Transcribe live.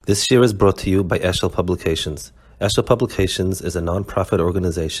This year is brought to you by Eshel Publications. Eshel Publications is a non-profit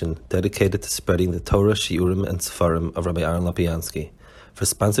organization dedicated to spreading the Torah, Shiurim, and Sefarim of Rabbi Aaron Lapiansky. For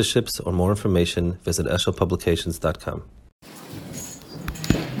sponsorships or more information, visit eshelpublications.com.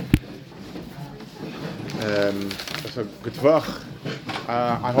 So good Vach.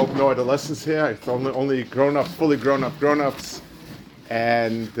 I hope no adolescents here. It's only grown-ups, fully grown-up grown-ups.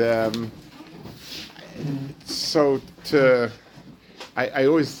 And I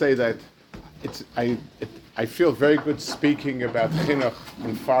always say that I feel very good speaking about chinuch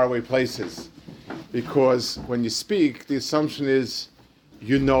in faraway places, because when you speak, the assumption is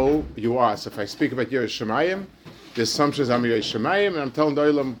you are. So if I speak about Yiras Shamayim, the assumption is I'm Yiras Shamayim, and I'm telling the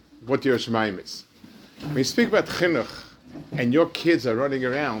Olam what Yiras Shamayim is. When you speak about chinuch and your kids are running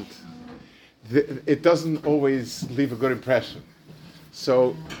around, it doesn't always leave a good impression.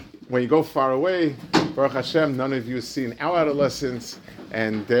 So when you go far away, Baruch Hashem, none of you have seen our adolescents,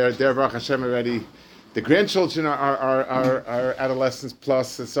 and they're Baruch Hashem already. The grandchildren are adolescents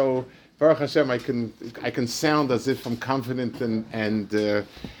plus, and so Baruch Hashem, I can sound as if I'm confident, and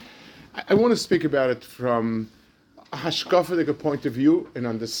I want to speak about it from a hashkafic point of view and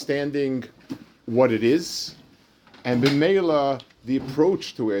understanding what it is, and b'meila the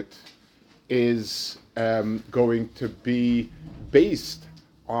approach to it is going to be based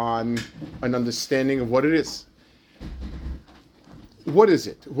on an understanding of what it is. What is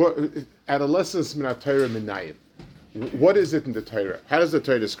it? Adolescence min ha-Torah minayim. What is it in the Torah? How does the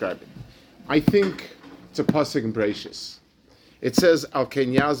Torah describe it? I think it's a pasuk in Bereishis. It says, Al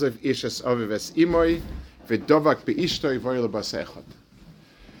ken yazav ishes aviv es imoy v'dovak be'ishtoi v'oyel bas echad.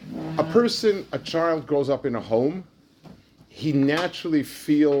 A child grows up in a home, he naturally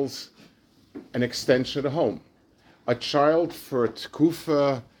feels an extension of the home. A child for a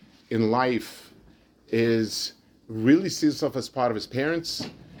tkufa in life really sees himself as part of his parents.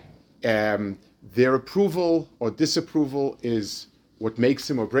 Their approval or disapproval is what makes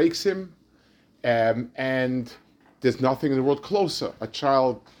him or breaks him. And there's nothing in the world closer. A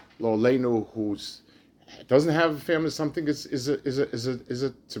child, lo aleinu, who doesn't have a family, something is a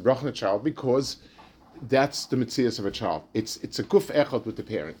tzibrochna child, because that's the metzias of a child. It's a guf echad with the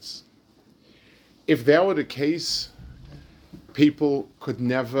parents. If that were the case, people could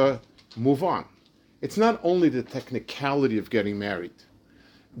never move on. It's not only the technicality of getting married.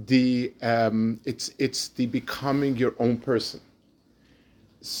 It's the becoming your own person.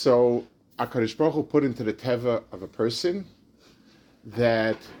 So HaKadosh Baruch Hu put into the teva of a person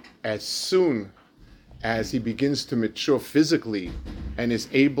that as soon as he begins to mature physically and is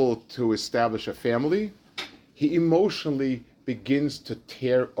able to establish a family, he emotionally begins to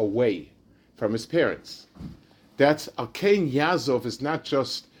tear away from his parents. That's Alkein Yazov is not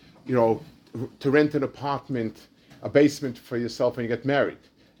just, to rent an apartment, a basement for yourself when you get married.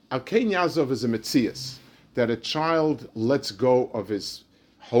 Alkein Yazov is a metzias, that a child lets go of his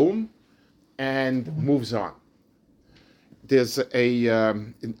home and moves on. There's the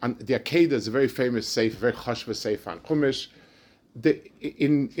Akedah is a very famous sefer, very chashva sefer on Chumash.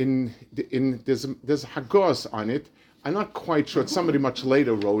 There's Hagos on it. I'm not quite sure. Somebody much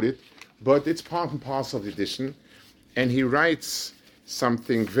later wrote it, but it's part and parcel of the edition. And he writes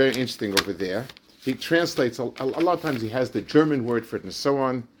something very interesting over there. He translates, a lot of times he has the German word for it and so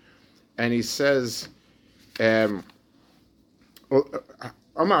on. And he says, Amar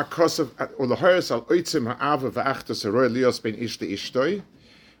Kosav, Olaharis al Oitzim Ha'ava V'achtos Aroy Lios Ben Ish the Ishtoi.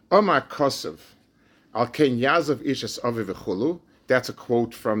 Amar Kosav, Al Ken Yazav Ishes Avi V'chulu. That's a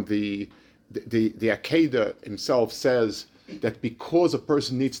quote from the Akedah himself, says that because a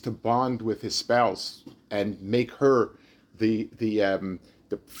person needs to bond with his spouse and make her the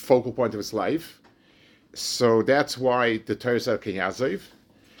focal point of his life, so that's why the Torah says Ken Yazav.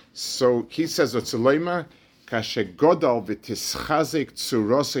 So he says that Tzulema kashe godal v'tischazek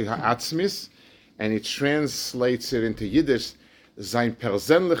tzurosei ha'atzmis, and he translates it into Yiddish, sein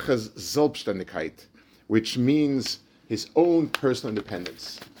persönliches Selbstständigkeit, which means his own personal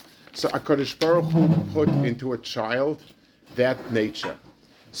independence. So HaKadosh Baruch Hu put into a child that nature.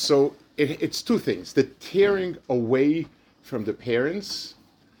 So it's two things. The tearing away from the parents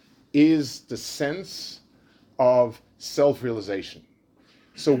is the sense of self-realization.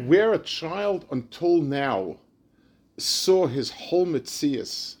 So where a child until now saw his whole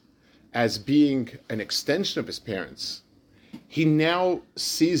metzias as being an extension of his parents, he now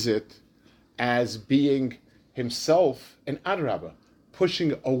sees it as being himself an adrabah,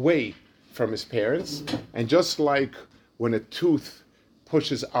 pushing away from his parents. And just like when a tooth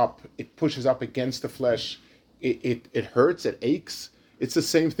pushes up against the flesh, it hurts, it aches. It's the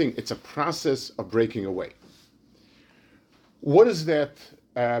same thing. It's a process of breaking away. What does that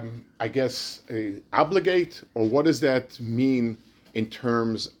I guess, obligate, or what does that mean in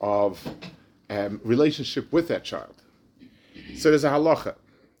terms of relationship with that child? So there's a halacha.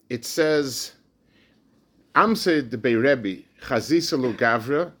 It says, Amse de Beirebi, Chazisa lo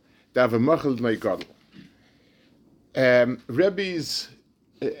Gavra, Davamachel Dmei Gadol. Rebbe's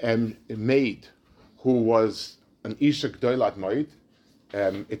maid, who was an Isha Gdoilat Moed,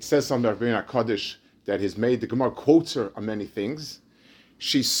 it says on the Rebbeinu HaKadosh that his maid, the Gemara quotes her on many things.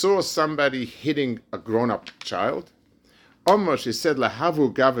 She saw somebody hitting a grown-up child. Omar, she said,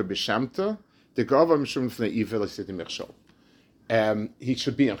 Lahavu Gavra B'Shamta, the Gavra Mishum Fnei Iver L'Sitim Mechshol. He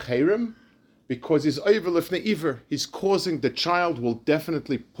should be in Cherem, because he's over L'Fnei Iver. He's causing, the child will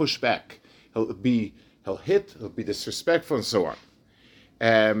definitely push back. He'll hit, he'll be disrespectful, and so on.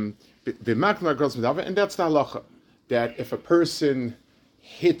 And that's the halacha, that if a person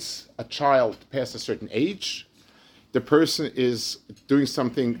hits a child past a certain age, the person is doing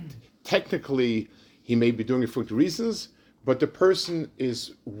something, technically he may be doing it for good reasons, but the person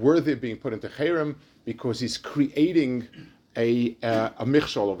is worthy of being put into cherem because he's creating a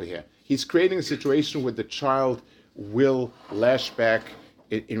michshol over here. He's creating a situation where the child will lash back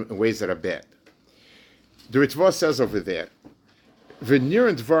in ways that are bad. The Ritva says over there,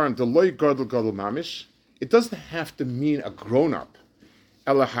 V'nir dvarim deloy gadol gadol mamish, it doesn't have to mean a grown-up.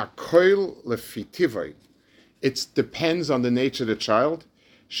 Ela hakoil lefi tivai. It depends on the nature of the child.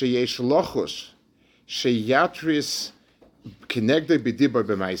 Sheyesh lochus, sheyatris kinegde b'dibar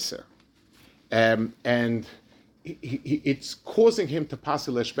b'maisa. And it's causing him to pass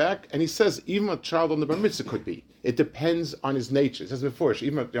a lash back. And he says, even a child on the bar mitzvah could be. It depends on his nature. It says before,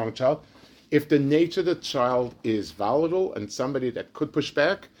 even a young child, if the nature of the child is volatile and somebody that could push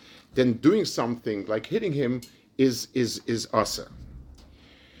back, then doing something like hitting him is asa.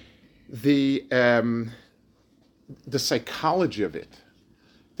 The psychology of it,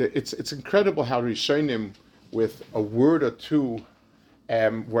 it's incredible how Rishonim, with a word or two,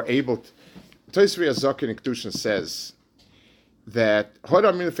 were able to. Tosri Azok in Kedushin says that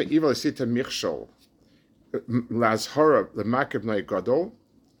Hodamin for evil sita michshol lazhara lemakev nay gadol.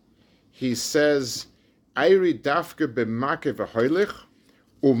 He says, "Ayri dafke b'makev v'hoilich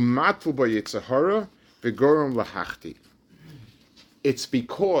umatvu b'yitzahara v'gorom lahachti." It's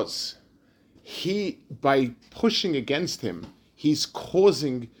because he, by pushing against him, he's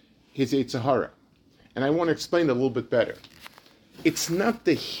causing his yitzahara. And I want to explain it a little bit better. It's not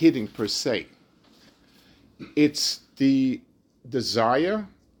the hitting per se. It's the desire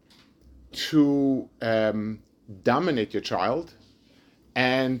to dominate your child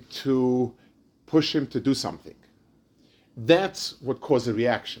and to push him to do something. That's what causes a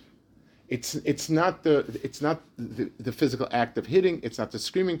reaction. It's not the physical act of hitting. It's not the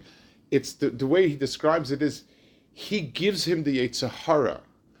screaming. It's the way he describes it is he gives him the Yetzirah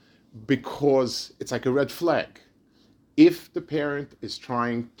because it's like a red flag. If the parent is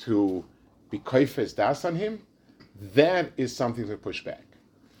trying to be koifes das on him, that is something to push back.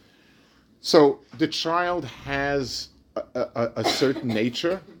 So the child has a certain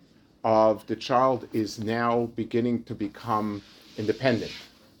nature of the child is now beginning to become independent.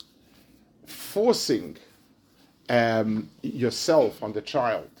 Forcing yourself on the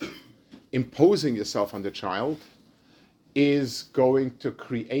child, imposing yourself on the child, is going to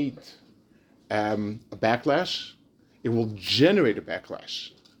create a backlash. It will generate a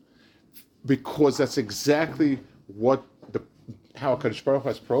backlash because that's exactly how HaKadosh Baruch Hu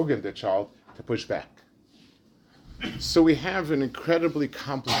has programmed the child to push back. So we have an incredibly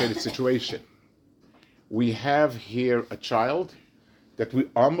complicated situation. We have here a child that we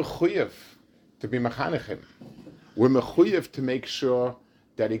are mechuyev to be mechanechim. We're mechuyev to make sure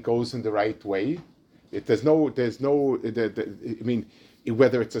that it goes in the right way. There's no. I mean,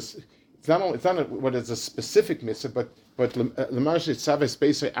 whether it's not whether it's a specific mitzvah, but l'mash tzaves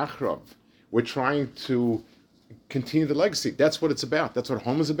beisei achrov. We're trying to continue the legacy. That's what it's about. That's what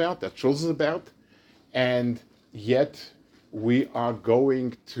home is about. That's children is about, and yet we are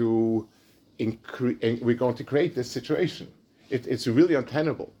going to create this situation. It's really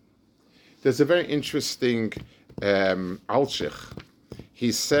untenable. There's a very interesting Alshich.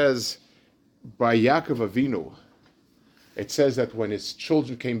 He says by Yaakov Avinu, it says that when his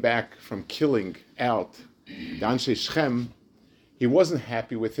children came back from killing out the Anshe Shechem, he wasn't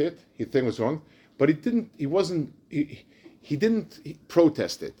happy with it. He thought it was wrong, but he didn't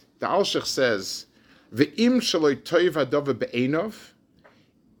protest it. The Alshich says, "Ve'im shaloi toiv adova be'enov."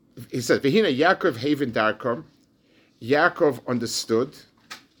 He says, "V'hina Yaakov haven darkom." Yaakov understood.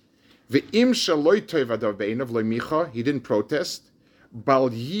 Ve'im shaloi toiv adova be'enov lo micha. He didn't protest.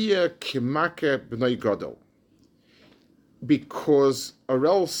 Bal yiyeh kimake b'noi gadol. because or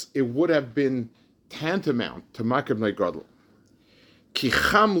else it would have been tantamount to Makar Bnei Gadol. Ki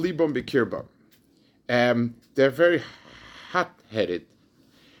cham libam b'kirba. They're very hot-headed.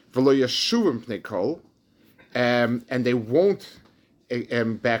 V'lo yashuvim pnei kol, and they won't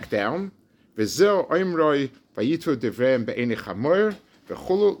back down. V'zeh oimroi v'yitru devreim be'enei chamor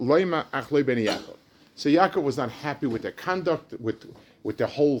v'chulu loima ach loi b'nei Yaakov. So Yaakov was not happy with their conduct, with their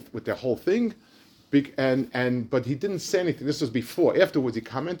whole thing, but he didn't say anything. This was before. Afterwards he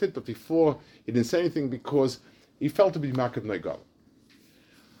commented, but before he didn't say anything because he felt to be Makar Bnei Gadol.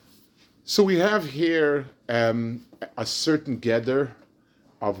 So we have here a certain gather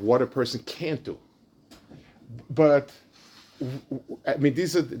of what a person can't do. But I mean,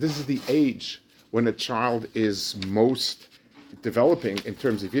 this is the age when a child is most developing in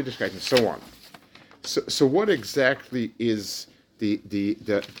terms of Yiddishkeit and so on. So what exactly is the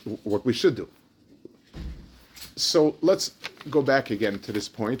what we should do? So let's go back again to this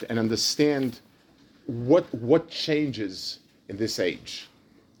point and understand what changes in this age.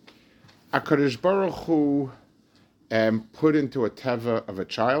 HaKadosh Baruch Hu put into a teva of a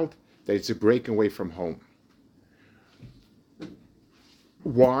child that it's a breaking away from home.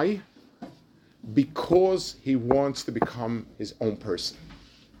 Why? Because he wants to become his own person.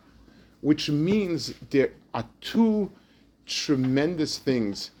 Which means there are two tremendous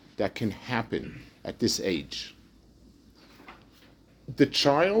things that can happen at this age. The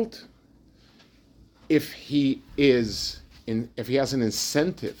child, if he has an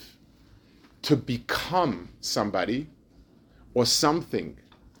incentive to become somebody or something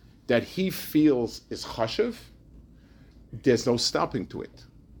that he feels is chashuv, there's no stopping to it.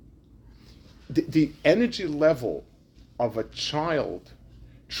 The energy level of a child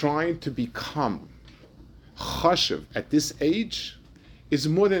trying to become chashuv at this age is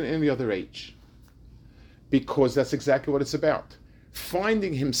more than any other age, because that's exactly what it's about.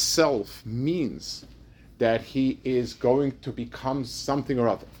 Finding himself means that he is going to become something or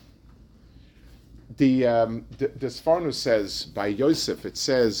other. The Sforno says by Yosef, it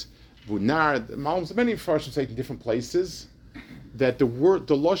says Vunar. Many Farshim say in different places that the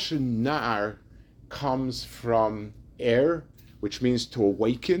lashon nar comes from air, which means to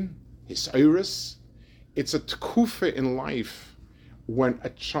awaken, his iris. It's a tkufa in life when a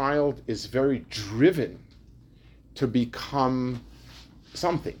child is very driven to become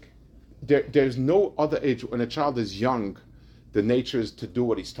something. There's no other age. When a child is young, the nature is to do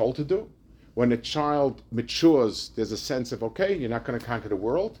what he's told to do. When a child matures, there's a sense of, okay, you're not going to conquer the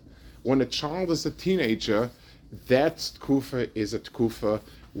world. When a child is a teenager, that tkufa is a tkufa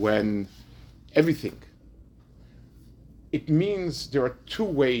when everything. It means there are two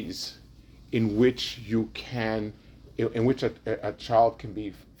ways in which a child can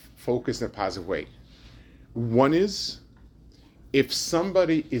be focused in a positive way. One is, if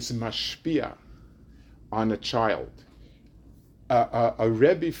somebody is mashpia on a child, a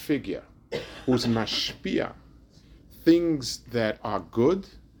Rebbe figure who's mashpia things that are good,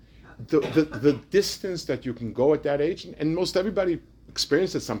 the distance that you can go at that age, and most everybody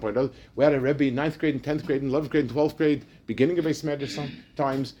experienced at some point. We had a Rebbe in 9th grade and 10th grade and 11th grade and 12th grade, beginning of Beis Medrash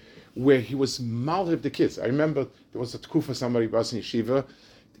sometimes, where he was malhiv the kids. I remember there was a tkufa, somebody was in yeshiva.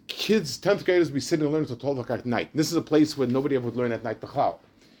 The kids, 10th graders, would be sitting and learning until 12 o'clock at night. And this is a place where nobody ever would learn at night,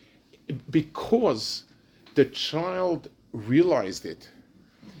 because the child realized it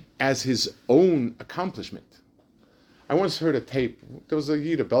as his own accomplishment. I once heard a tape. There was a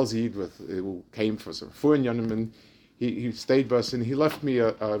Yid, a Belz Yid, who came for some Furin Yonim, and he stayed with us, and he left me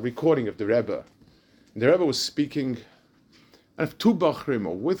a recording of the Rebbe. And the Rebbe was speaking of two Bachrim,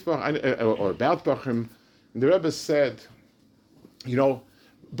 or about Bachrim, and the Rebbe said,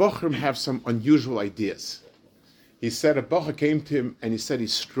 Bachrim have some unusual ideas. He said a Bachar came to him, and he said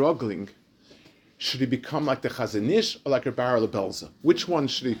he's struggling. Should he become like the Chazon Ish or like a Bar Belza? Which one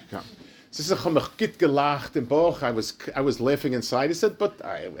should he become? So I was laughing inside. He said, but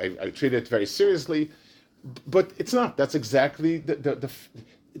I treat it very seriously. But it's not. That's exactly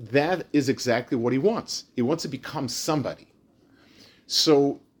that is exactly what he wants. He wants to become somebody.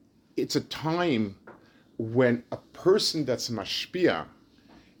 So it's a time when a person that's mashpia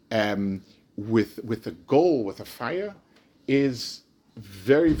with a goal, with a fire, is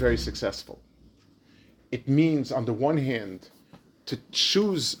very, very successful. It means, on the one hand, to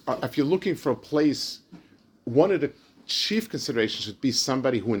choose, if you're looking for a place, one of the chief considerations should be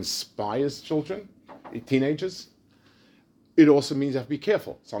somebody who inspires children, teenagers. It also means you have to be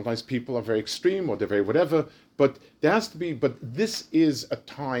careful. Sometimes people are very extreme or they're very whatever, but there has to be, but this is a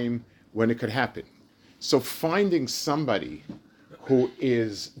time when it could happen. So finding somebody who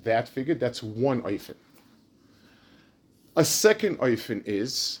is that figure, that's one oifen. A second oifen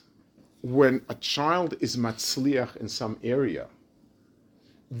is when a child is matzliach in some area,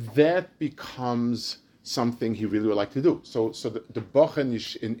 that becomes something he really would like to do. So the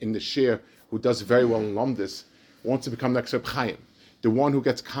bochen in the shir who does very well in Lomdis wants to become like Reb Chaim. The one who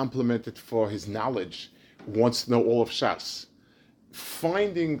gets complimented for his knowledge wants to know all of Shas.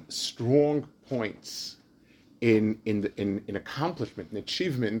 Finding strong points in accomplishment and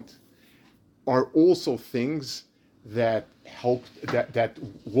achievement are also things that help that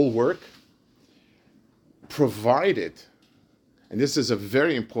will work, provided, and this is a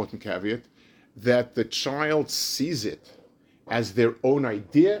very important caveat, that the child sees it as their own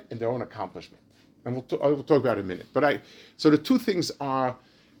idea and their own accomplishment. And I will talk about it in a minute. So the two things are,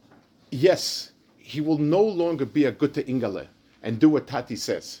 yes, he will no longer be a Gute Ingale and do what Tati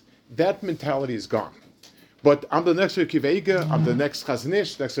says. That mentality is gone. But I'm the next Kivega, I'm the next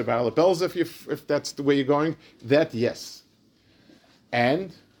Chazanish, next Rabbi Belza, if that's the way you're going, that yes.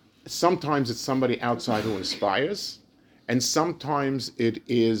 And sometimes it's somebody outside who inspires, and sometimes it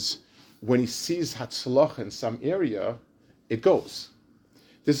is when he sees Hatzlach in some area, it goes.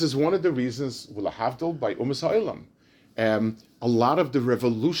 This is one of the reasons, Havdil by Umas Ha'olam. A lot of the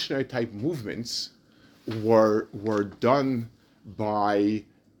revolutionary type movements were done by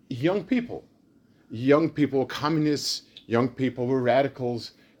young people. Young people were communists, young people were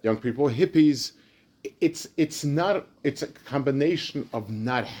radicals, young people were hippies. It's a combination of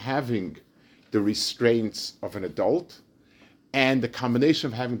not having the restraints of an adult and the combination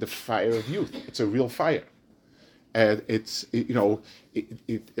of having the fire of youth. It's a real fire. And it's,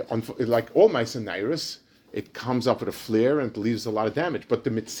 like all Mycenaris, it comes up with a flare and it leaves a lot of damage, but the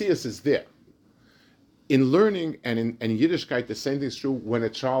Metzias is there. In learning and in Yiddishkeit, the same thing is true when a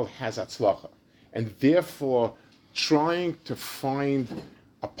child has Hatzlacha. And therefore, trying to find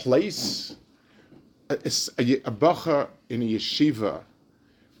a place, a bacha in a yeshiva,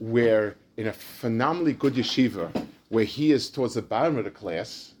 where in a phenomenally good yeshiva, where he is towards the bottom of the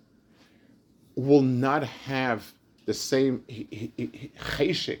class, will not have the same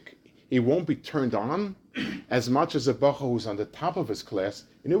cheshik. He won't be turned on as much as a bacha who's on the top of his class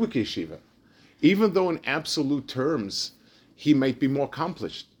in a wiki yeshiva. Even though in absolute terms, he might be more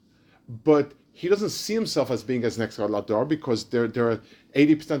accomplished. But he doesn't see himself as being as next Gadol Hador because there are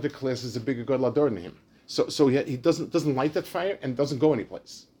 80% of the class is a bigger Gadol Hador than him. So he doesn't light that fire and doesn't go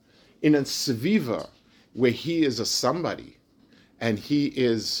anyplace. In a Sviva, where he is a somebody and he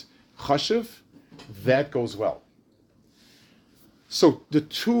is chashiv, that goes well. So the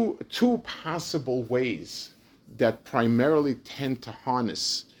two possible ways that primarily tend to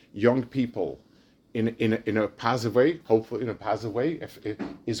harness young people in a positive way, hopefully in a positive way,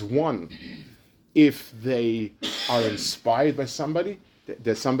 is one, if they are inspired by somebody,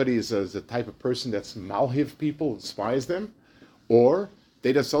 that somebody is the type of person that's malhiv people, inspires them, or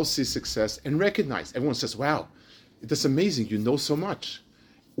they themselves see success and recognize. Everyone says, wow, that's amazing, you know so much.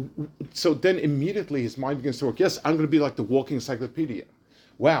 So then immediately his mind begins to work, yes, I'm going to be like the walking encyclopedia.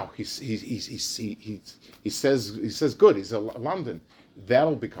 Wow, he says good, he's a London.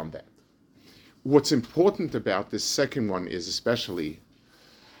 That'll become that. What's important about this second one is especially,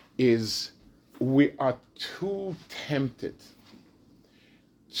 is we are too tempted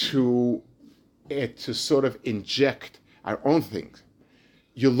to sort of inject our own things.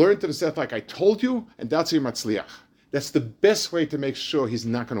 You learn to the like I told you, and that's your matzliach. That's the best way to make sure he's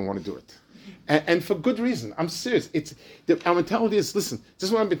not going to want to do it. And for good reason. I'm serious. Our mentality is, listen, this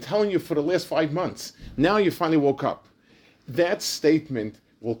is what I've been telling you for the last 5 months. Now you finally woke up. That statement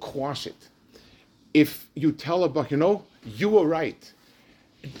will quash it. If you tell a buck, you were right,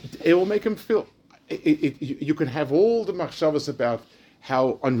 it will make him feel, you can have all the machshavas about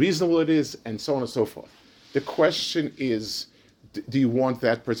how unreasonable it is and so on and so forth. The question is, do you want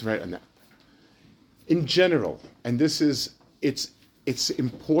that person right or not? In general, and it's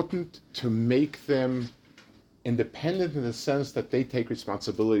important to make them independent in the sense that they take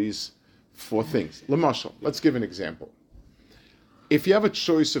responsibilities for things. Lamashal, let's give an example. If you have a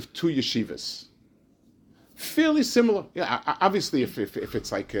choice of 2 yeshivas, fairly similar, obviously if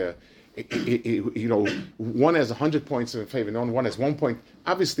it's like, one has 100 points in favor, one has 1 point,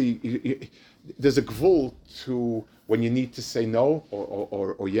 obviously there's a gvul to when you need to say no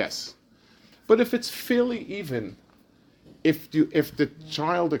or yes. But if it's fairly even, if the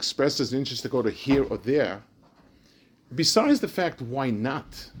child expresses an interest to go to here or there, besides the fact why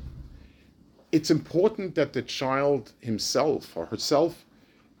not, it's important that the child himself or herself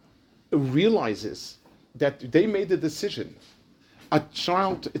realizes that they made the decision. A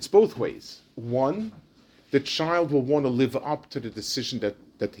child, it's both ways. One, the child will want to live up to the decision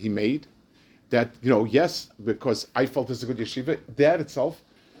that he made, that, yes, because I felt this is a good yeshiva, that itself,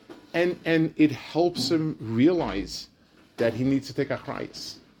 and it helps him realize that he needs to take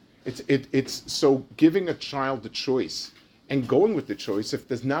achrayus. It's so giving a child the choice and going with the choice. If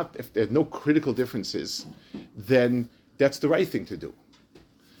there's no critical differences, then that's the right thing to do.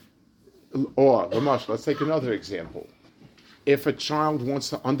 Or Ramash, let's take another example. If a child wants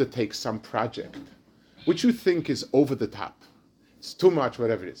to undertake some project, which you think is over the top, it's too much,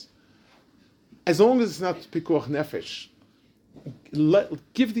 whatever it is, as long as it's not pikuach nefesh,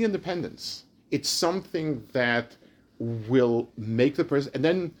 give the independence. It's something that will make the person, and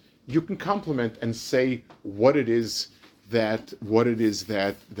then you can compliment and say what it is that Baruch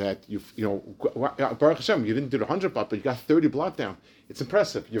Hashem, you didn't do the 100 blot, but you got 30 blot down. It's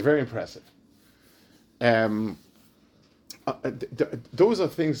impressive. You're very impressive. Those are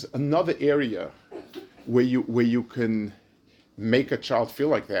things. Another area where you can make a child feel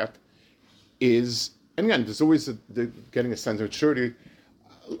like that is, and again, there's always getting a sense of maturity.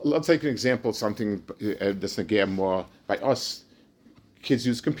 Let's take an example of something that's again more by us. Kids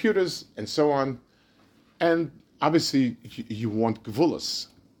use computers and so on, and obviously you want gvulas.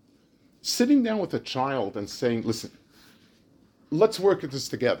 Sitting down with a child and saying, listen, let's work at this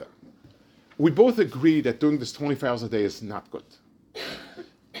together. We both agree that doing this 24 hours a day is not good.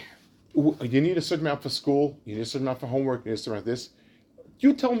 You need a certain amount for school, you need a certain amount for homework, you need a certain amount of this.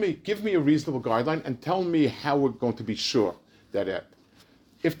 You tell me, give me a reasonable guideline and tell me how we're going to be sure that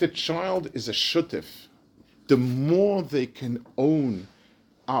if the child is a shutif, the more they can own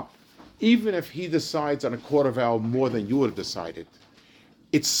up, even if he decides on a quarter of an hour more than you would have decided,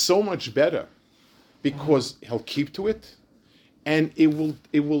 it's so much better because he'll keep to it, and he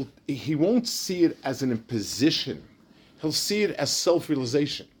won't see it as an imposition. He'll see it as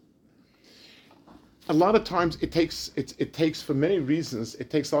self-realization. A lot of times it takes for many reasons, it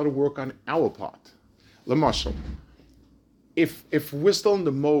takes a lot of work on our part. Lamashal, if we're still in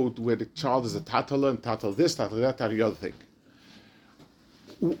the mode where the child is a tatala and tatal this, tatal that, tatal the other thing,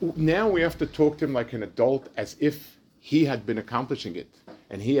 now we have to talk to him like an adult as if he had been accomplishing it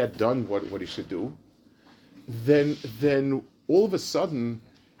and he had done what he should do. Then all of a sudden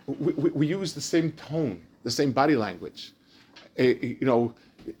we use the same tone, the same body language. If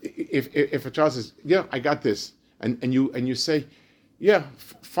a child says, "Yeah, I got this," and you say, "Yeah,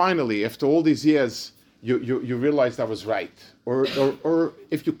 finally, after all these years, you realize that was right," or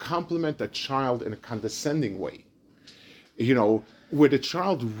if you compliment a child in a condescending way, where the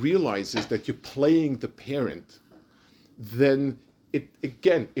child realizes that you're playing the parent, then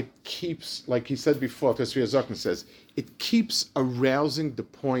it keeps, like he said before, Tesriya Zakman says, it keeps arousing the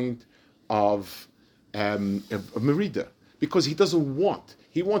point of merida, because he doesn't want.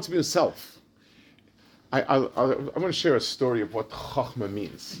 He wants to be himself. I want to share a story of what chachma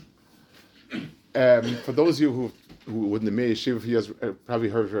means. For those of you who wouldn't have made yeshiva for years, probably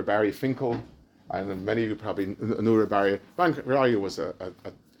heard of Rabbi Aryeh Finkel. And many of you probably knew Rabbi Aryeh was a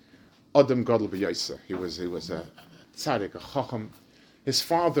Adam Gadol B'Yoseh. He was a tzaddik, a chacham. His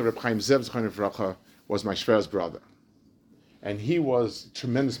father, Reb Chaim Zev Zechron Livracha, was my shver's brother, and he was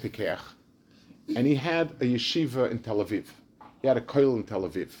tremendous pikeach. And he had a yeshiva in Tel Aviv. He had a koil in Tel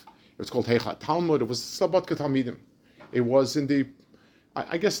Aviv. It was called Heicha Talmud. It was Slabotka Talmidim. It was in the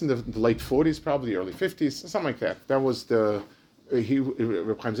late 40s, probably early 50s, something like that. That was Reb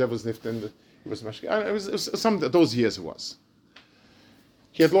Chaim Zev was nifted. It was some those years. It was.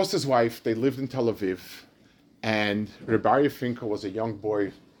 He had lost his wife. They lived in Tel Aviv, and Rabbi Aryeh Finkel was a young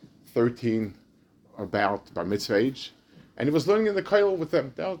boy, 13, about bar mitzvah age, and he was learning in the koil with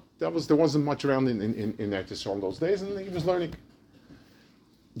them. There wasn't much around in Eretz Yisrael in those days, and he was learning.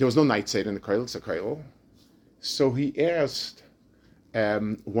 There was no night seder in the koil. It's a koil, so he asked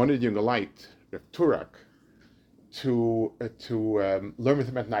one of the younger light, Reb Turak, to learn with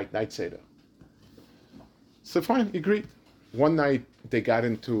him at night seder. So fine, he agreed. One night they got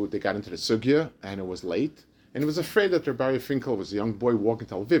into the sugya, and it was late, and he was afraid that Rabbi Finkel was a young boy walking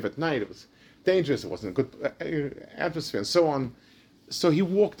Tel Aviv at night. It was dangerous. It wasn't a good atmosphere, and so on. So he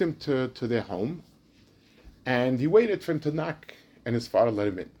walked him to their home, and he waited for him to knock, and his father let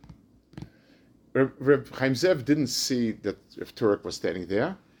him in. Reb Chaim Zev didn't see that Reb Turak was standing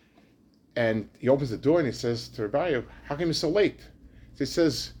there, and he opens the door and he says to Rabbi, "How come you're so late?" He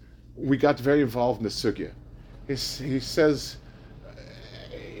says, "We got very involved in the sugya." He says,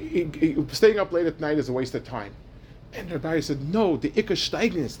 staying up late at night is a waste of time. And Rabbi said, "No, the ikar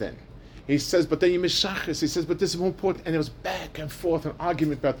steigen is then." He says, "But then you miss shachris." He says, "But this is more important." And it was back and forth, an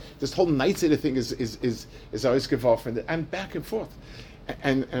argument about this whole night seder thing is always geworfen, and back and forth.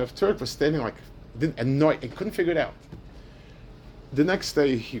 And Turk was standing like, annoyed, and couldn't figure it out. The next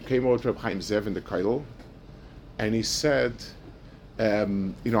day, he came over to Reb Chaim Zev in the Kollel, and he said, I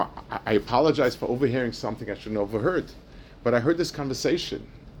apologize for overhearing something I shouldn't have overheard, but I heard this conversation,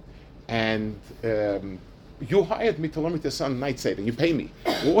 and you hired me to learn me to son night Seder, and you pay me.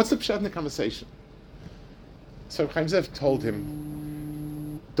 Well, what's the pshat in the conversation? So Chaim Zev told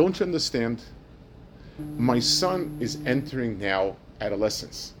him, don't you understand? My son is entering now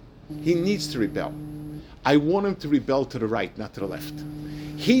adolescence. He needs to rebel. I want him to rebel to the right, not to the left.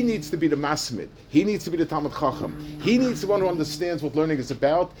 He needs to be the Masamid. He needs to be the Talmud Chacham. He needs the one who understands what learning is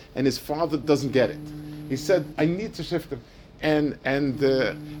about, and his father doesn't get it. He said, I need to shift him. And I don't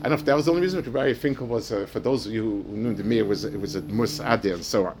know if that was the only reason, but Rabbi Finkel was, for those of you who knew the Mir, it was a Mus Adir and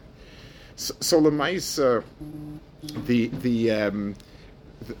so on. So Lemais, the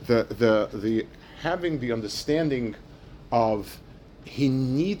having the understanding of he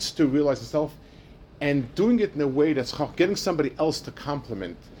needs to realize himself, and doing it in a way that's getting somebody else to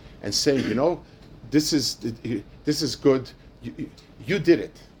compliment and saying, this is good, you did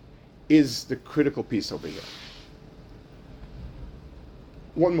it, is the critical piece over here.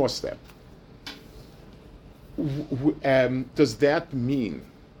 One more step. Does that mean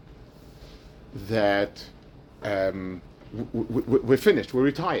that we're finished, we're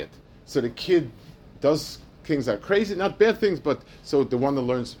retired? So the kid does things that are crazy, not bad things, but so the one that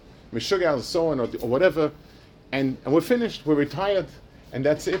learns Meshuggah and so on, or whatever, and we're finished, we're retired, and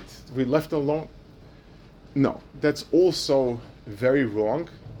that's it, we left alone. No, that's also very wrong,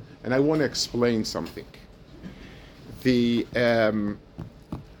 and I want to explain something. There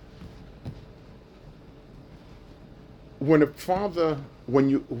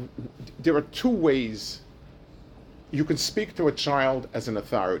are two ways you can speak to a child as an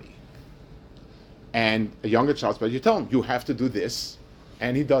authority, and a younger child, but you tell him, you have to do this,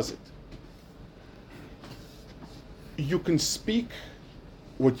 and he does it. You can speak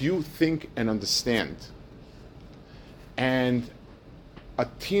what you think and understand, and a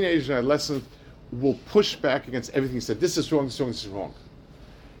teenager, adolescent, will push back against everything he said. This is wrong, this is wrong, this is wrong.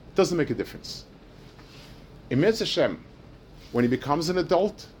 It doesn't make a difference. In Mirz Hashem, when he becomes an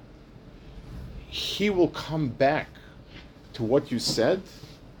adult, he will come back to what you said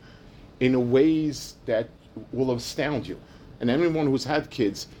in ways that will astound you. And anyone who's had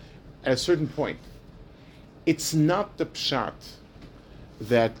kids, at a certain point, it's not the pshat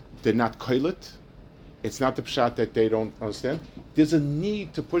that they're not koilet. It's not the pshat that they don't understand. There's a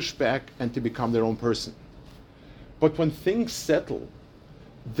need to push back and to become their own person. But when things settle,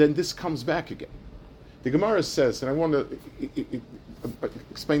 then this comes back again. The Gemara says, and I want to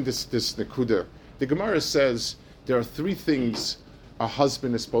explain this nekuda. The Gemara says there are three things a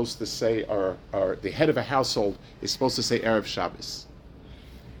husband is supposed to say, or the head of a household is supposed to say Erev Shabbos.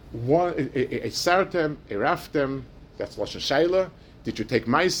 One, a sartem, a raftem, that's Lashon Shaila. Did you take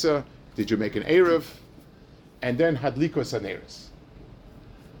Maisa? Did you make an Erev? And then Hadlikos Haneres.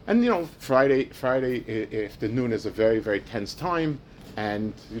 And Friday afternoon is a very, very tense time,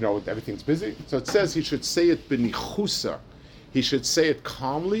 and everything's busy. So it says he should say it b'nichusa. He should say it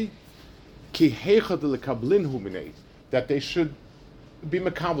calmly. Ki heicha delekablinhu minei, that they should be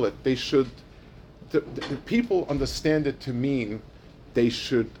makablet. They should. The people understand it to mean they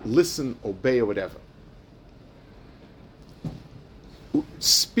should listen, obey, or whatever.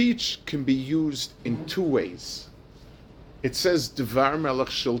 Speech can be used in two ways. It says Devar Melech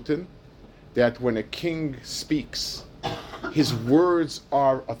Shilton, that when a king speaks, his words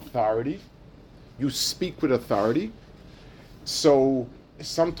are authority. You speak with authority. So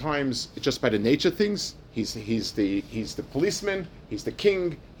sometimes, just by the nature of things, he's the policeman, he's the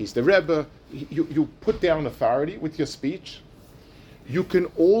king, he's the Rebbe. You put down authority with your speech. You can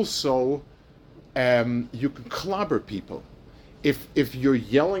also you can clobber people. If you're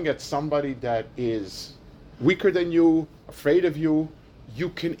yelling at somebody that is weaker than you, afraid of you, you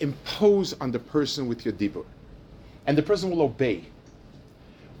can impose on the person with your dibur. And the person will obey.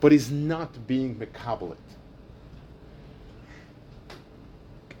 But he's not being mekabelet.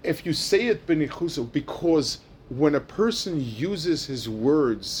 If you say it b'nichusa, because when a person uses his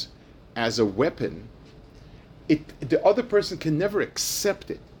words as a weapon, the other person can never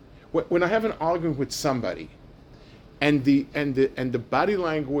accept it. When I have an argument with somebody, and the body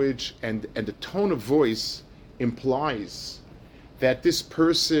language and the tone of voice implies that this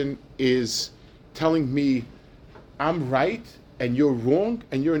person is telling me I'm right and you're wrong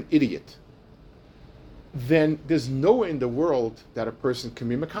and you're an idiot, then there's no way in the world that a person can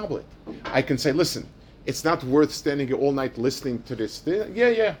be mekabel. I can say, listen, it's not worth standing here all night listening to this.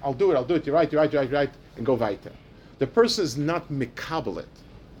 Yeah, I'll do it. You're right, and go weiter. The person is not mekabel.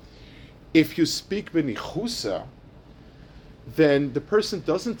 If you speak b'nichusa, then the person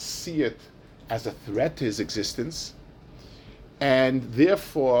doesn't see it as a threat to his existence, and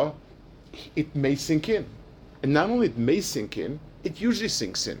therefore it may sink in. And not only it may sink in, it usually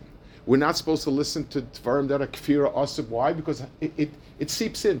sinks in. We're not supposed to listen to Dvarim that are Kfira Asub. Why? Because it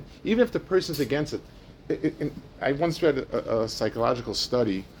seeps in, even if the person's against it. I once read a psychological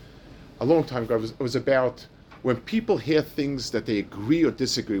study a long time ago. It was about when people hear things that they agree or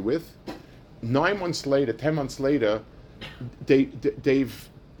disagree with, 9 months later, 10 months later, they've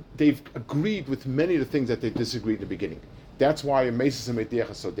agreed with many of the things that they disagreed in the beginning. That's why Meses and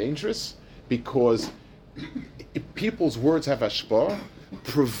Mediach is so dangerous, because people's words have hashpah,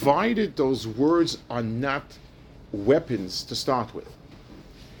 provided those words are not weapons to start with.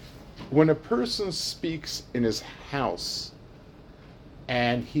 When a person speaks in his house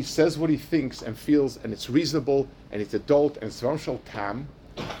and he says what he thinks and feels, and it's reasonable and it's adult and it's Ramshal Tam,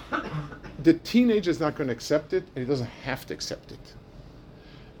 the teenager is not going to accept it, and he doesn't have to accept it.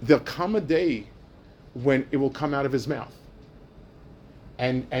 There'll come a day when it will come out of his mouth,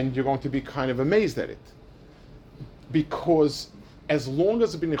 and you're going to be kind of amazed at it, because as long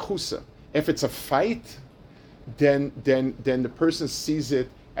as it's been nechusa, if it's a fight, then the person sees it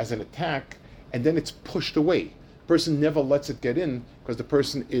as an attack, and then it's pushed away. The person never lets it get in because the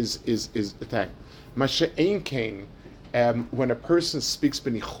person is attacked. Masha'ein kain, when a person speaks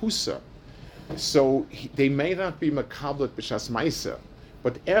b'nichusa, so they may not be makablet b'shas ma'isa,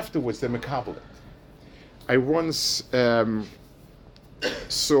 but afterwards they're makablet. I once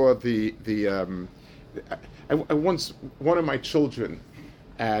saw I once, one of my children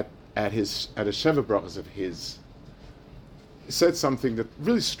at a Sheva Brachas of his said something that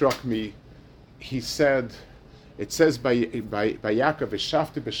really struck me. He said, it says by Yaakov,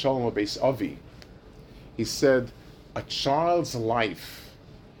 V'shavti b'shalom beis avi. He said, a child's life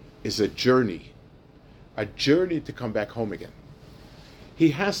is a journey to come back home again. He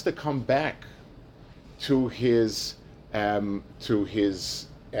has to come back to his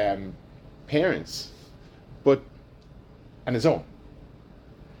parents, but on his own.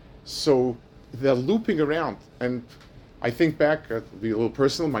 So they're looping around, and I think back, to be a little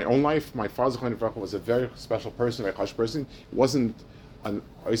personal, my own life. My father was a very special person, a very harsh person. He wasn't an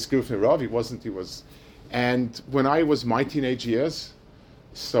Oiskuf Rav, he was, and when I was my teenage years,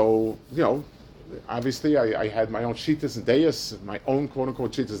 so, obviously I had my own shitas and deis, my own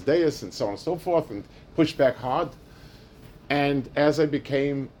quote-unquote shitas deis, and so on and so forth, and pushed back hard. And as I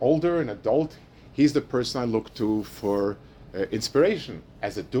became older and adult, he's the person I look to for inspiration,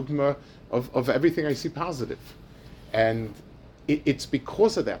 as a dogma of everything I see positive. And it's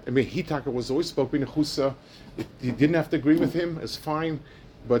because of that. I mean, Hitaka was always spoken in Chusa. You didn't have to agree with him, it's fine,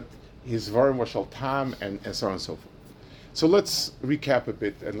 but his Varim was Shal Tam, and so on and so forth. So let's recap a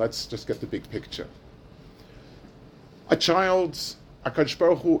bit, and let's just get the big picture. A child's, HaKadosh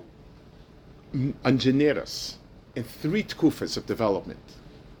Baruch Hu engineered us in 3 tkufas of development.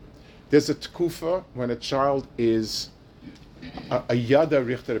 There's a tkufa when a child is a yada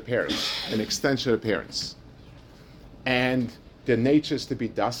richter parents, an extension of parents. And their nature is to be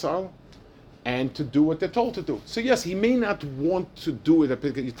docile and to do what they're told to do. So yes, he may not want to do it.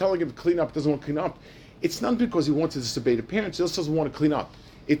 You're telling him to clean up, doesn't want to clean up. It's not because he wants to disobey the parents, he just doesn't want to clean up.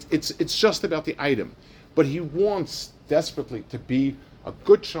 It's just about the item. But he wants desperately to be a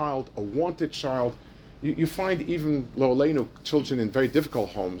good child, a wanted child. You find even Lo Aleinu children in very difficult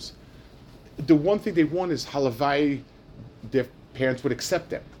homes, the one thing they want is halavai, their parents would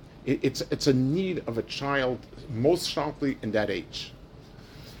accept them. It's a need of a child, most sharply in that age.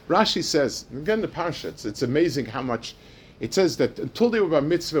 Rashi says, again the Parsha, it's amazing how much, it says that until they were bar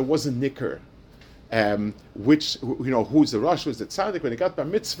mitzvah, it wasn't nicker, who's the Rosh, who's the tzaddik. When they got bar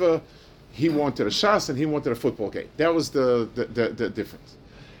mitzvah, he wanted a shas and he wanted a football game. That was the difference.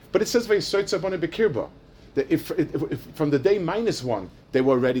 But it says that if from the day -1 they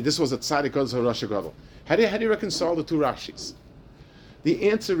were ready, this was a tzaddik or Rosh Gadol. How do you reconcile the 2 Rashis?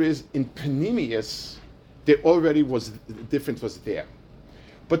 The answer is, in Panemius, there already was, the difference was there.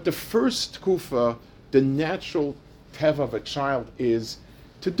 But the first kufa, the natural teva of a child is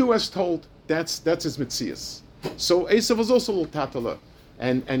to do as told. That's his mitzias. So Esav was also a little tatala.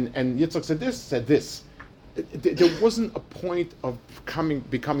 And Yitzchak said this. There wasn't a point of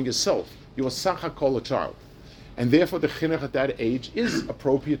becoming yourself. You were sachakol a child. And therefore the chinuch at that age is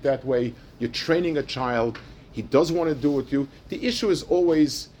appropriate that way. You're training a child. He does want to do with you. The issue is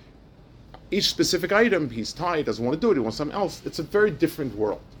always each specific item. He's tired, doesn't want to do it, he wants something else. It's a very different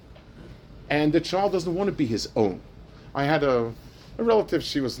world. And the child doesn't want to be his own. I had a relative,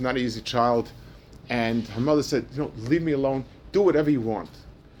 she was not an easy child, and her mother said, leave me alone, do whatever you want.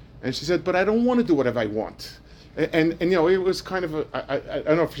 And she said, but I don't want to do whatever I want. And you know, it was kind of I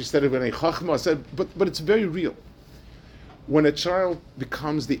don't know if she said it with any chachma, said, but it's very real. When a child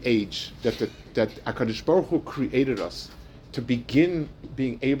becomes the age that HaKadosh Baruch Hu created us to begin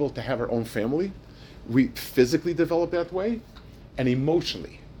being able to have our own family, we physically develop that way, and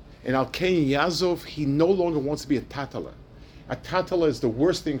emotionally. And Al Kain Yazov, he no longer wants to be a tatala. A tatala is the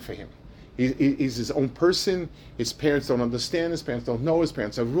worst thing for him. He's his own person. His parents don't understand. His parents don't know. His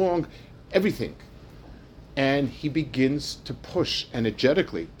parents are wrong. Everything. And he begins to push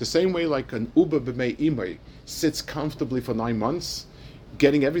energetically, the same way like an uba b'mei imay sits comfortably for 9 months,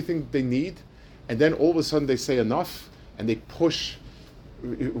 getting everything they need, and then all of a sudden they say enough, and they push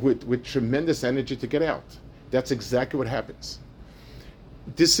with tremendous energy to get out. That's exactly what happens.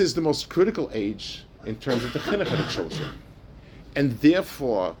 This is the most critical age in terms of the chinuch of the children, and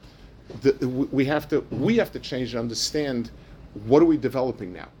therefore we have to change and understand what are we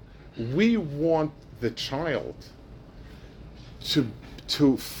developing now. We want the child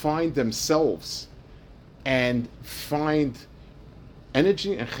to find themselves and find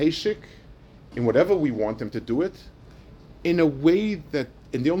energy and cheshik in whatever we want them to do it, in a way that,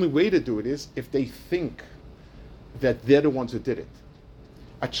 and the only way to do it is if they think that they're the ones who did it.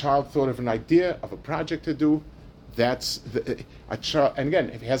 A child thought of an idea of a project to do. That's a child, and again,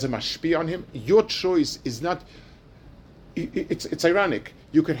 if he has a mashpi on him, your choice is not. It's ironic.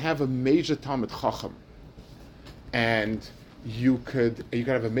 You could have a major Talmud Chacham, and you could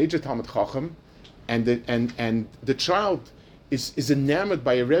have a major Talmud Chacham, and the child is enamored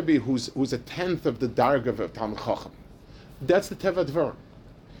by a Rebbe who's a tenth of the darg of a Talmud Chacham. That's the Teva Dvar.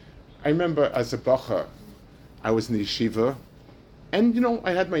 I remember as a bacher, I was in the yeshiva, and you know,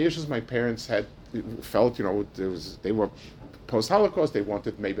 I had my issues. My parents felt, you know, they were post-Holocaust. They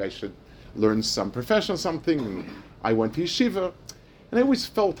wanted maybe I should learn some profession or something. And I went to yeshiva, and I always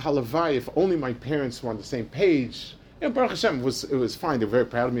felt halavai if only my parents were on the same page. You know, Baruch Hashem, it was fine. They were very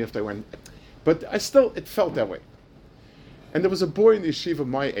proud of me if they went, but it felt that way. And there was a boy in the yeshiva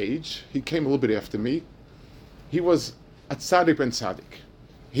my age. He came a little bit after me. He was a tzaddik ben tzaddik.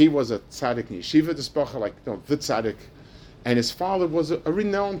 He was a tzaddik in yeshiva, this bacher, like, you know, the tzaddik. And his father was a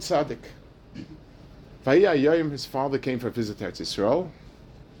renowned tzaddik. His father came for a visit to Eretz Yisrael,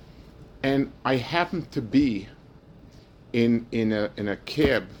 and I happened to be in a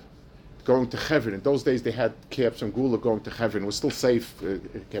cab going to Hebron. In those days, they had cabs from Gula going to Hebron. It was still safe,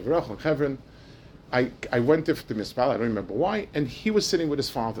 Kevrach and Hebron. I went there to Mispal, I don't remember why, and he was sitting with his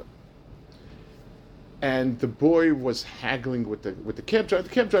father. And the boy was haggling with the cab driver. The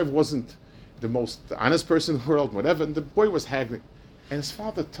cab driver wasn't the most honest person in the world, whatever, and the boy was haggling. And his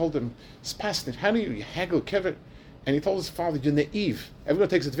father told him, "Spasnik, how do you haggle Kevin?" And he told his father, "You're naive. Everyone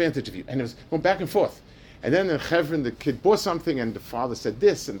takes advantage of you." And it was going back and forth. And then in Hebron, the kid bought something, and the father said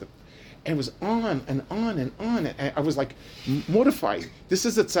this, and it was on and on and on. And I was like mortified. This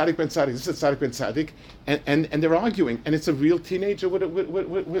is a tzaddik ben tzaddik. This is a tzaddik ben tzaddik, and they're arguing, and it's a real teenager with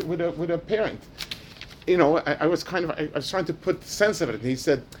a parent. You know, I was trying to put sense of it, and he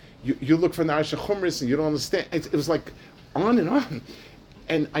said, "You look for Narasha Chumris, and you don't understand." It was like on and on,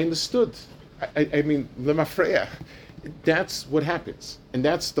 and I understood. I mean, lemafreya. That's what happens, and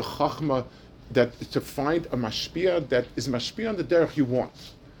that's the chachma, that to find a mashpia that is mashpia on the derech you want.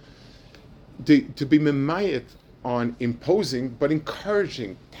 To be memayit on imposing, but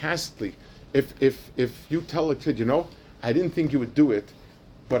encouraging tacitly. If you tell a kid, you know, I didn't think you would do it,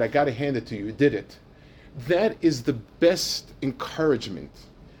 but I got to hand it to you. You did it. That is the best encouragement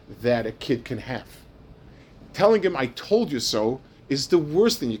that a kid can have. Telling him, "I told you so," is the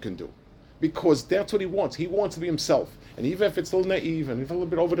worst thing you can do, because that's what he wants. He wants to be himself. And even if it's a little naive, and if a little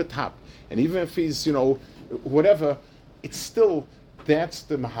bit over the top, and even if he's, you know, whatever, it's still, that's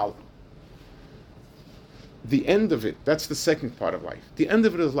the mahal. The end of it, that's the second part of life. The end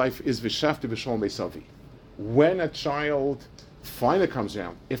of it of life is v'shafti b'sholom beisavi. When a child finally comes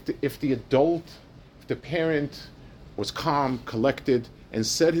around, if the adult, if the parent was calm, collected, and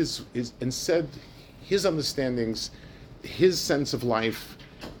said his understandings, his sense of life,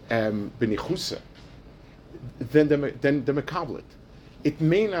 b'nichusa, then the mekablet. It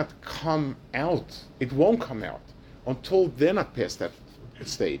may not come out. It won't come out until they're not past that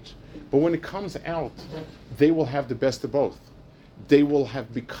stage. But when it comes out, they will have the best of both. They will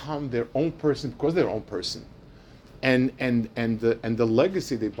have become their own person because they're their own person, and the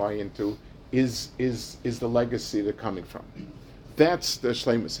legacy they buy into is the legacy they're coming from. That's the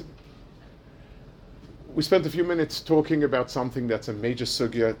shleimus. We spent a few minutes talking about something that's a major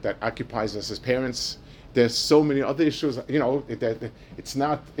sugya that occupies us as parents. There's so many other issues. You know, it's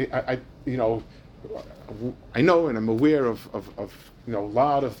not. You know, I know and I'm aware of a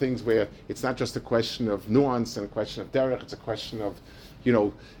lot of things where it's not just a question of nuance and a question of derech, it's a question of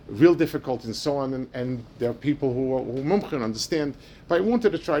real difficulty and so on, and there are people who mumchen understand. But I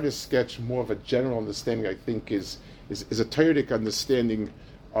wanted to try to sketch more of a general understanding. I think is a theoretic understanding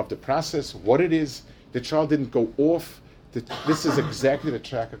of the process, what it is. The child didn't go off. This is exactly the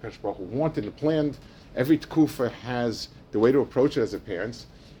track HaKadosh Baruch Hu wanted and planned. Every tkufa has the way to approach it as a parent.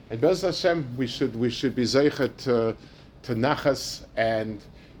 And Be'ez Hashem, we should be zeichet to nachas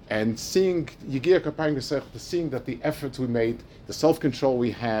and seeing Yigir Kapayim Yisech, seeing that the efforts we made, the self-control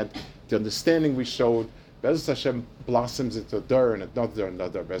we had, the understanding we showed, Be'ez Hashem blossoms into a dur and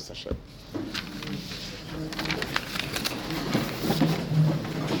another Be'ez Hashem.